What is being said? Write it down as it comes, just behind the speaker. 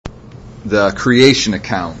the creation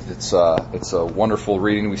account. It's a wonderful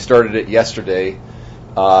reading. We started it yesterday,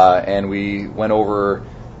 and we went over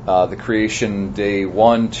the creation day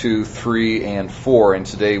 1, 2, 3, and 4, and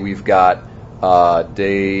today we've got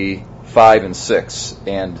day 5 and 6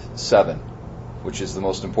 and 7, which is the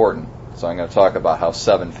most important. So I'm going to talk about how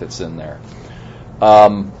 7 fits in there.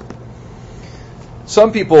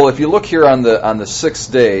 Some people, if you look here on the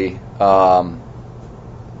sixth day,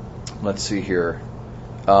 let's see here.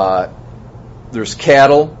 There's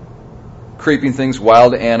cattle, creeping things,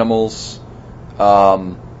 wild animals,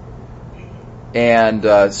 and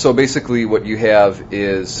so basically what you have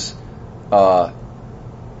is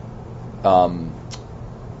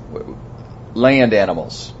land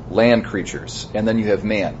animals, land creatures, and then you have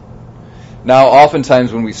man. Now,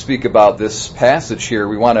 oftentimes when we speak about this passage here,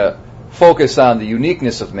 we want to focus on the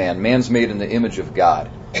uniqueness of man. Man's made in the image of God.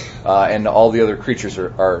 And all the other creatures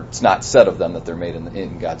are, it's not said of them that they're made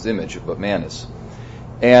in God's image, but man is.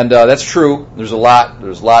 And that's true. There's a lot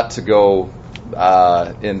to go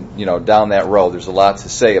down that road. There's a lot to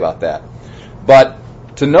say about that. But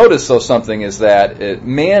to notice, though, something is that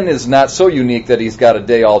man is not so unique that he's got a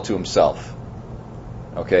day all to himself.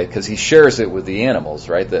 Okay, because he shares it with the animals,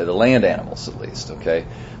 right? The land animals, at least. Okay,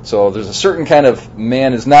 so there's a certain kind of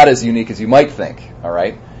man is not as unique as you might think. All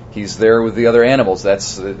right. He's there with the other animals.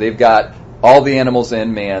 They've got all the animals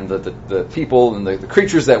and man, the people and the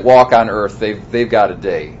creatures that walk on earth. They've got a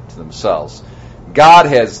day to themselves. God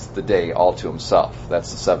has the day all to himself.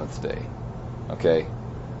 That's the seventh day. Okay,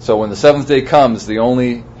 so when the seventh day comes, the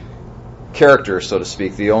only character, so to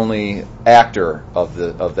speak, the only actor of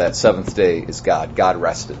that seventh day is God. God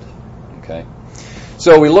rested. Okay,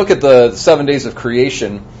 so we look at the 7 days of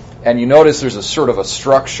creation. And you notice there's a sort of a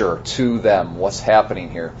structure to them, what's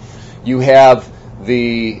happening here. You have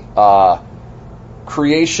the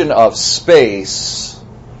creation of space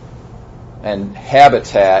and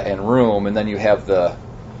habitat and room, and then you have the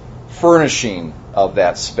furnishing of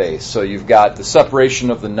that space. So you've got the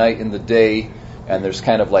separation of the night and the day, and there's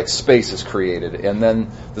kind of like space is created. And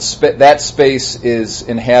then that space is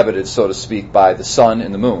inhabited, so to speak, by the sun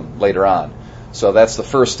and the moon later on. So that's the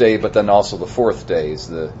first day, but then also the fourth day is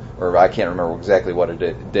or I can't remember exactly what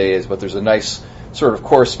a day is, but there's a nice sort of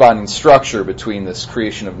corresponding structure between this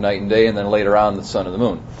creation of night and day, and then later on the sun and the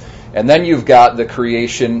moon. And then you've got the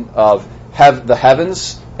creation of the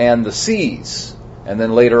heavens and the seas. And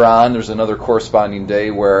then later on there's another corresponding day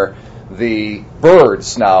where the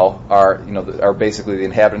birds now are basically the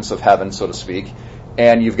inhabitants of heaven, so to speak,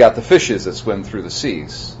 and you've got the fishes that swim through the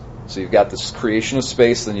seas. So you've got this creation of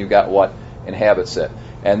space, then you've got what inhabits it.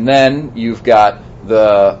 And then you've got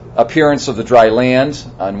the appearance of the dry land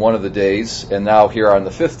on one of the days, and now here on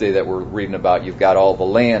the fifth day that we're reading about, you've got all the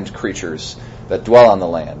land creatures that dwell on the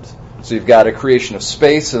land. So you've got a creation of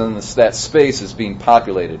space, and then that space is being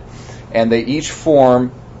populated. And they each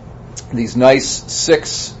form these nice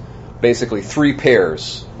basically 3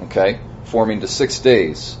 pairs, okay, forming to 6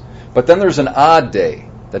 days. But then there's an odd day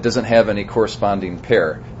that doesn't have any corresponding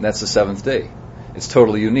pair, and that's the 7th day. It's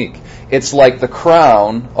totally unique. It's like the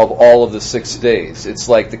crown of all of the 6 days. It's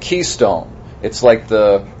like the keystone. It's like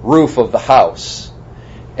the roof of the house.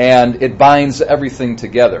 And it binds everything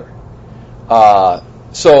together.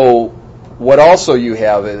 So what also you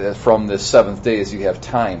have from this 7th day is you have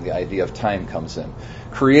time. The idea of time comes in.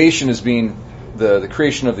 Creation is the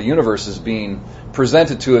creation of the universe is being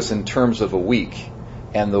presented to us in terms of a week.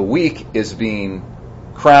 And the week is being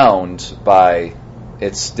crowned by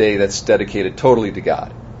its day that's dedicated totally to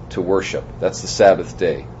God, to worship. That's the Sabbath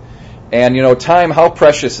day. And time, how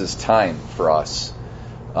precious is time for us?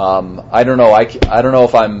 I don't know. I don't know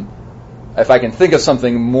if I can think of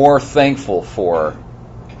something more thankful for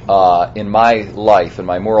in my life, in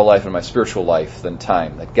my moral life, in my spiritual life than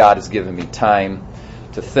time. That God has given me time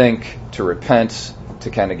to think, to repent, to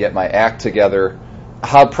kind of get my act together.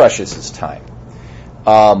 How precious is time?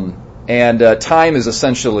 And time is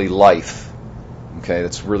essentially life. Okay,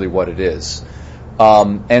 that's really what it is.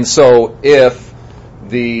 And so if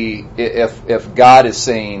God is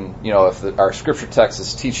saying, if our scripture text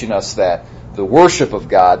is teaching us that the worship of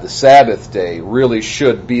God, the Sabbath day, really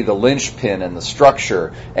should be the linchpin and the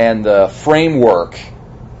structure and the framework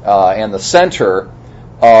and the center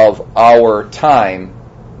of our time,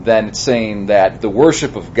 then it's saying that the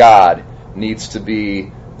worship of God needs to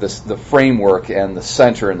be the framework and the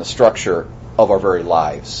center and the structure of our very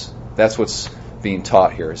lives. That's what's being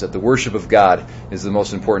taught here, is that the worship of God is the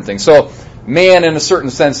most important thing. So man, in a certain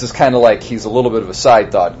sense, is kind of like he's a little bit of a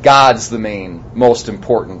side thought. God's the main, most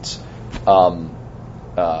important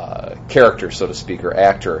character, so to speak, or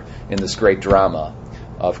actor in this great drama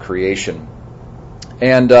of creation.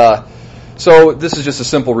 And So this is just a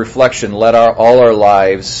simple reflection. Let all our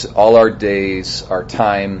lives, all our days, our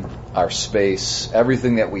time, our space,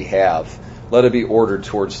 everything that we have, let it be ordered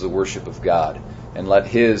towards the worship of God. And let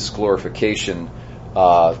His glorification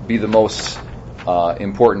be the most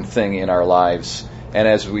important thing in our lives. And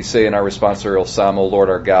as we say in our responsorial psalm, O Lord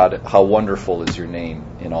our God, how wonderful is your name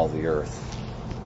in all the earth.